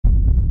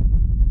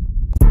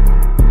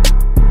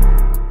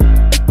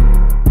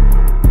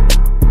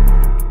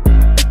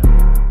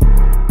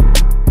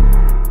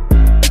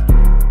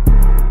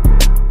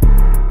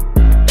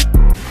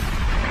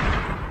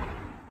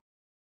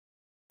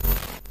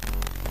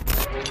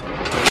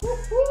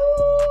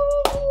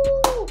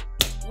Woo-hoo!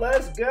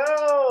 Let's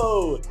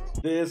go.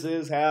 This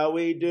is how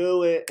we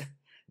do it.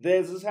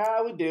 This is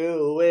how we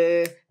do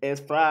it. It's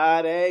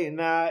Friday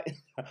night.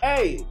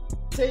 Hey,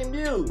 Team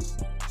Muse,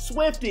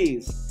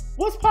 Swifties,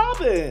 what's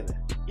poppin'?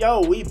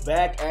 Yo, we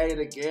back at it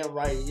again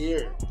right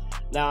here.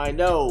 Now I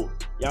know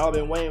y'all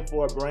been waiting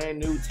for a brand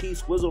new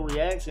T-Swizzle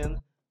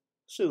reaction.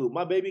 Shoot,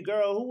 my baby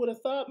girl, who would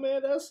have thought,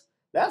 man?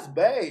 That's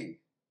bae.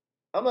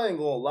 I'm not even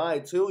gonna lie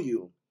to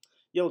you.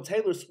 Yo,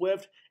 Taylor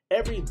Swift,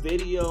 every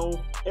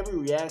video, every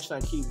reaction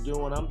I keep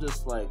doing, I'm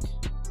just like,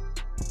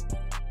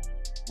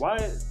 why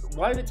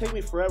did it take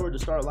me forever to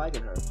start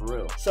liking her, for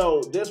real?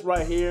 So this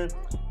right here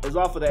is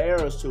off of the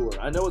Eras tour.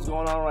 I know what's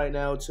going on right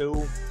now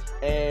too,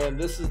 and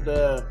this is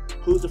the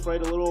Who's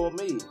Afraid of Little Old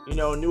Me, you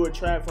know, newer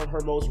track from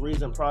her most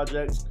recent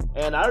projects.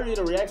 And I already did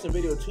a reaction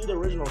video to the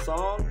original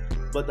song,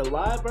 but the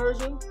live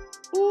version,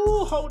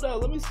 ooh, hold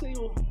up, let me see,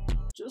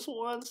 just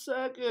 1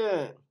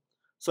 second.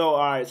 So, all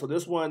right, so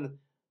this one,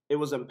 it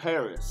was in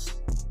Paris.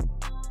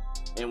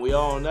 And we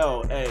all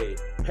know, hey,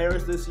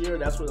 Paris this year,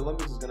 that's where the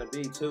Olympics is going to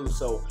be too.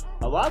 So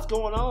a lot's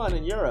going on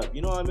in Europe,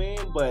 you know what I mean?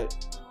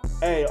 But,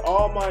 hey,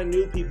 all my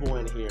new people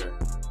in here,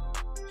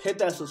 hit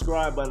that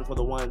subscribe button for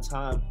the one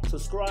time.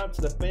 Subscribe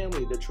to the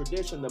family, the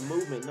tradition, the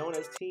movement known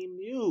as Team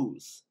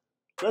Muse.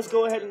 Let's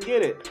go ahead and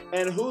get it.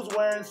 And who's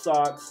wearing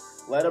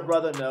socks? Let a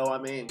brother know. I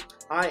mean,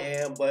 I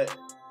am, but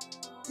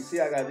you see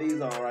I got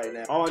these on right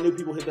now. All my new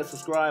people, hit that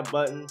subscribe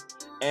button.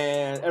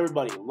 And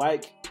everybody,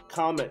 like,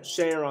 comment,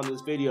 share on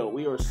this video.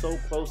 We are so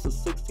close to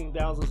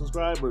 16,000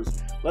 subscribers.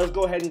 Let's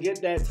go ahead and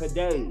get that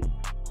today.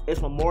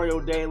 It's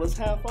Memorial Day. Let's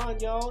have fun,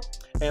 y'all.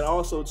 And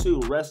also, too,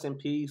 rest in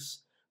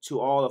peace to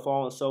all the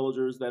fallen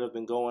soldiers that have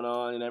been going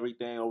on and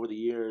everything over the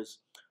years.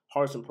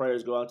 Hearts and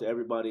prayers go out to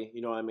everybody,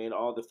 you know what I mean?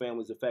 All the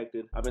families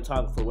affected. I've been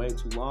talking for way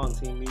too long,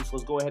 Team Muse. So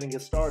let's go ahead and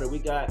get started. We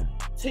got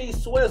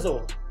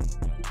T-Swizzle.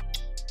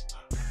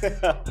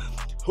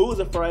 Who's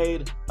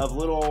Afraid of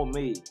Little Old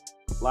Me?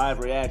 Live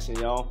reaction,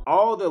 y'all.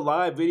 All the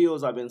live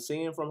videos I've been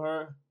seeing from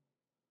her,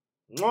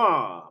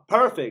 mwah,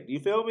 perfect. You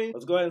feel me?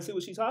 Let's go ahead and see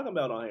what she's talking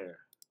about on here.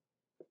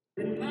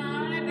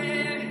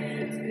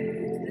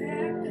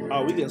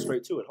 Oh, we getting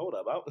straight to it. Hold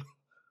up.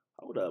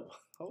 Hold up.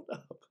 Hold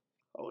up.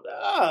 Hold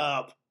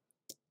up.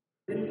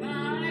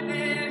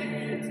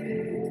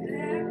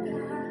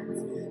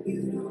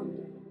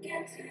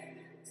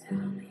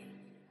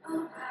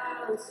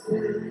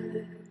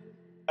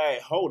 Hey,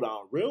 hold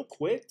on. Real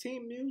quick,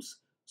 Team Muse.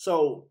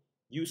 So,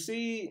 you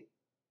see,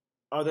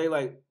 are they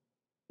like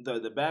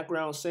the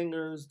background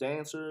singers,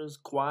 dancers,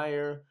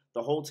 choir,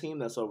 the whole team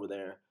that's over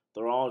there?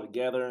 They're all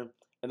together.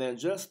 And then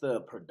just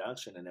the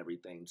production and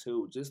everything,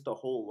 too. Just the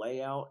whole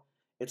layout.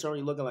 It's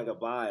already looking like a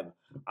vibe.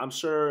 I'm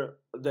sure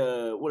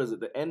the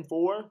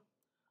N4?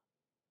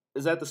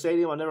 Is that the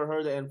stadium? I never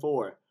heard the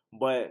N4.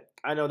 But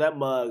I know that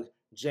mug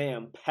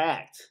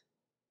jam-packed.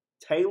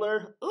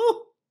 Taylor?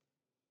 Ooh!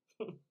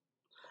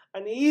 I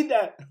need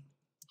that.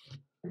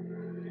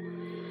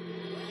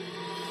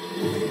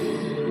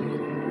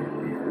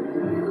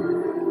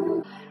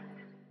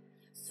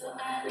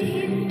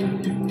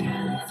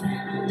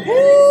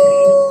 Woo!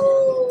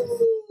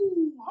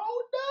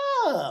 Hold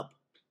up.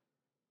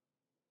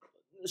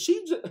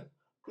 She just,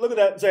 look at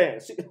that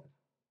dance.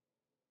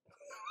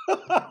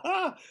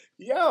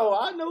 Yo,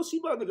 I know she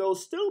about to go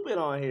stupid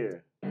on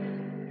here.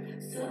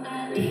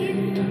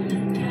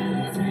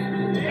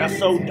 That's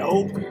so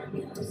dope.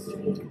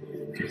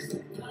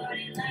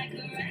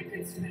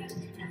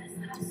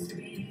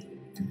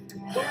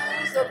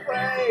 Who's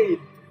afraid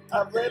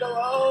of little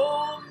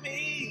old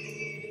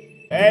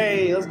me?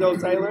 Hey, let's go,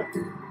 Taylor.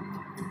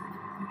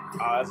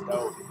 Oh, that's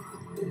dope.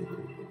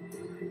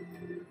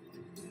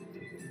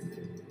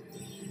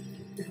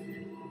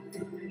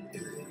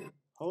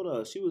 Hold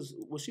up.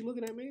 Was she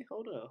looking at me?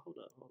 Hold up.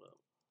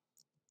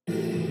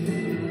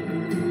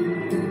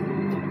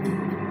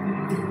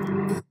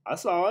 I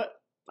saw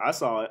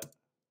it.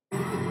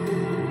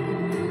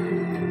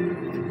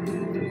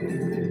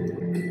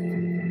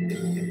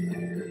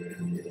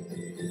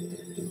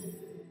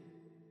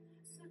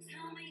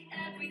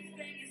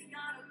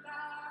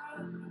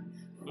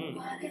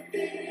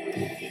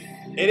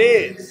 It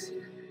is.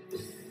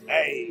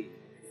 Hey.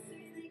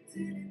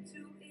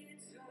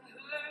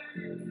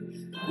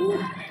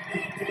 Ooh.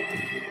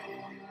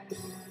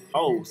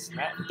 Oh,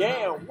 snap.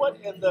 Damn,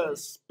 what in the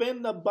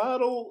spin the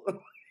bottle?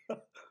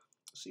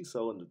 She's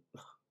so in the...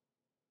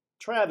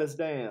 Travis,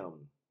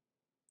 damn.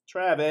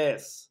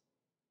 Travis.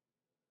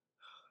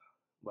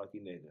 Lucky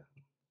nigga.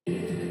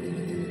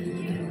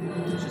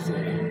 She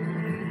said.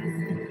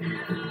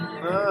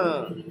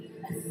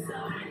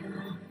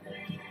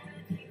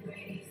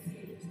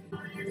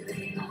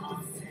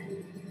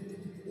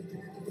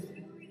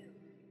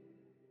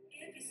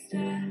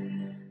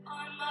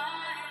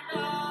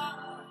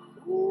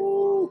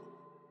 Ooh.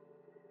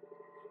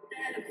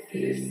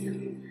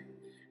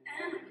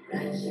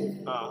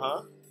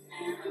 Uh-huh.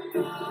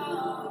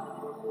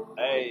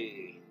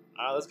 Hey.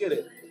 All right, let's get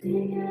it.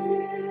 Woo.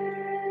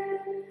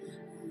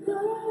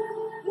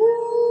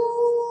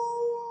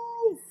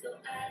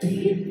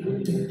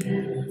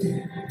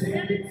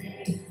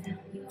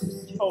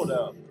 Hold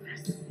up.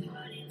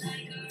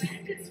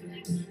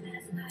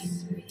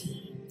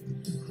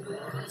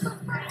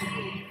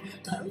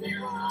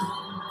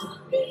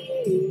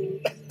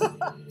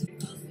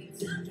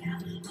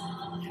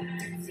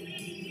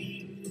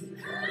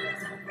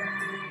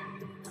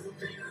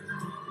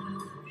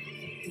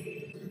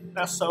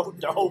 That's so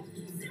dope.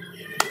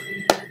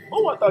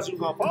 Oh, I thought you were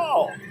gonna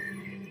fall.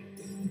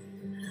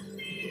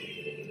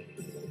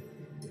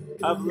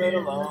 I've let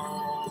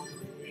alone.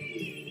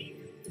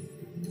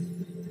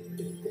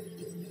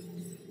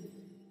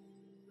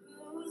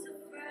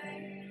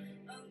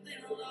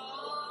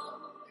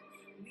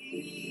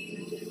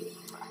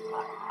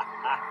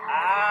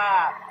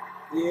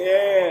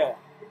 Yeah.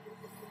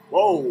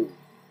 Whoa.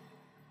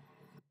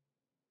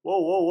 Whoa,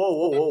 whoa, whoa,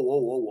 whoa, whoa, whoa,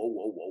 whoa,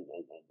 whoa, whoa, whoa,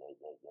 whoa, whoa, whoa,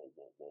 whoa, whoa,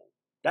 whoa, whoa.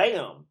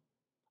 Damn.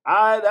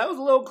 That was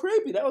a little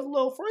creepy. That was a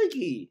little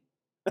freaky.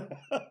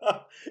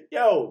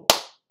 Yo,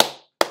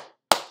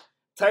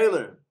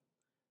 Taylor.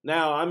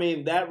 Now, I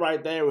mean, that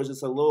right there was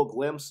just a little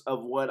glimpse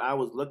of what I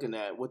was looking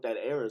at with that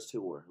Eras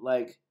tour.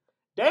 Like,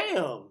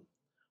 damn.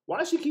 Why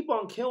does she keep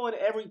on killing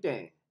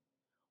everything?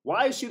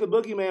 Why is she the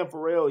boogeyman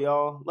for real,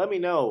 y'all? Let me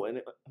know.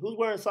 And who's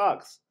wearing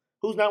socks?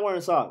 Who's not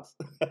wearing socks?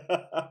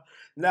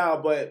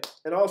 Nah, but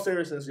in all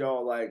seriousness,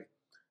 y'all, like,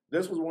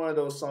 this was one of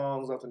those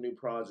songs off the new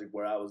project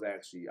where I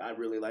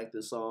really like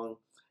this song.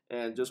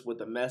 And just with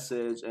the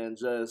message and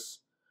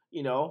just,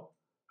 you know,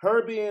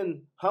 her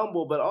being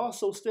humble, but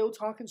also still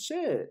talking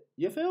shit.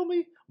 You feel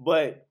me?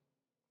 But,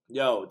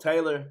 yo,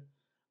 Taylor,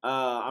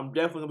 I'm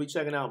definitely going to be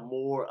checking out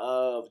more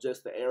of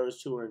just the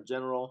Eras tour in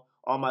general.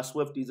 All my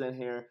Swifties in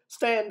here.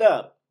 Stand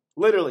up.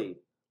 Literally.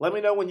 Let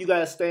me know when you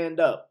guys stand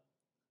up.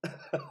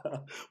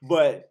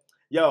 But,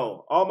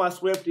 yo, all my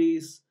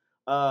Swifties,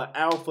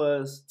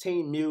 Alphas,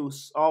 Team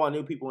Muse, all my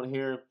new people in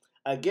here.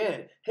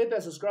 Again, hit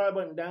that subscribe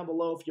button down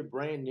below if you're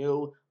brand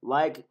new.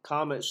 Like,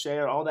 comment,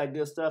 share, all that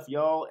good stuff,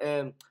 y'all.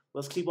 And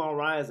let's keep on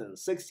rising.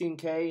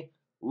 16K,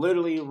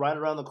 literally right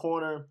around the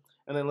corner.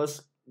 And then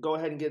let's go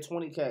ahead and get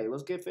 20K.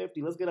 Let's get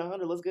 50. Let's get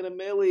 100. Let's get a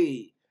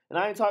milli. And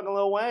I ain't talking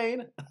Lil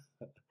Wayne.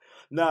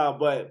 Nah,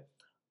 but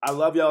I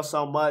love y'all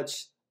so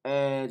much.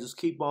 And just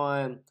keep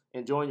on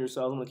enjoying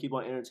yourselves. I'm going to keep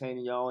on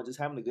entertaining y'all and just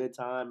having a good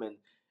time. And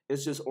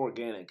it's just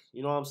organic.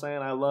 You know what I'm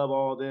saying? I love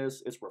all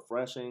this. It's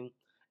refreshing.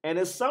 And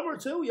it's summer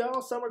too,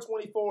 y'all. Summer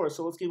 24.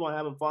 So let's keep on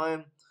having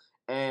fun.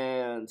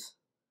 And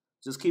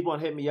just keep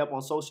on hitting me up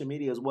on social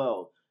media as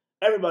well.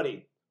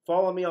 Everybody,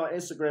 follow me on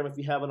Instagram if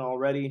you haven't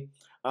already.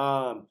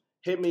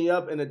 Hit me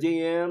up in the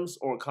DMs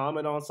or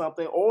comment on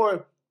something.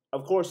 Or,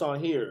 of course,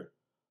 on here,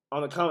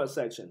 on the comment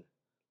section.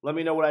 Let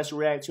me know what I should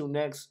react to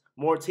next.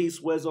 More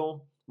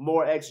T-Swizzle,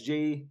 more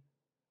XG,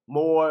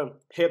 more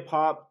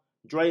hip-hop,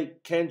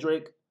 Drake,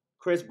 Kendrick,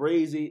 Chris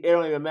Breezy. It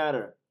don't even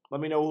matter.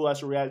 Let me know who I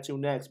should react to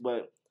next.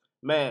 But,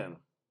 man,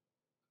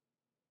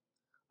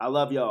 I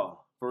love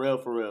y'all. For real,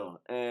 for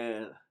real.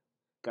 And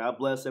God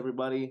bless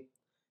everybody.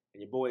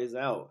 And your boy is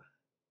out.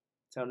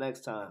 Till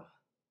next time.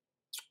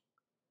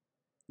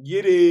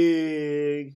 Get it.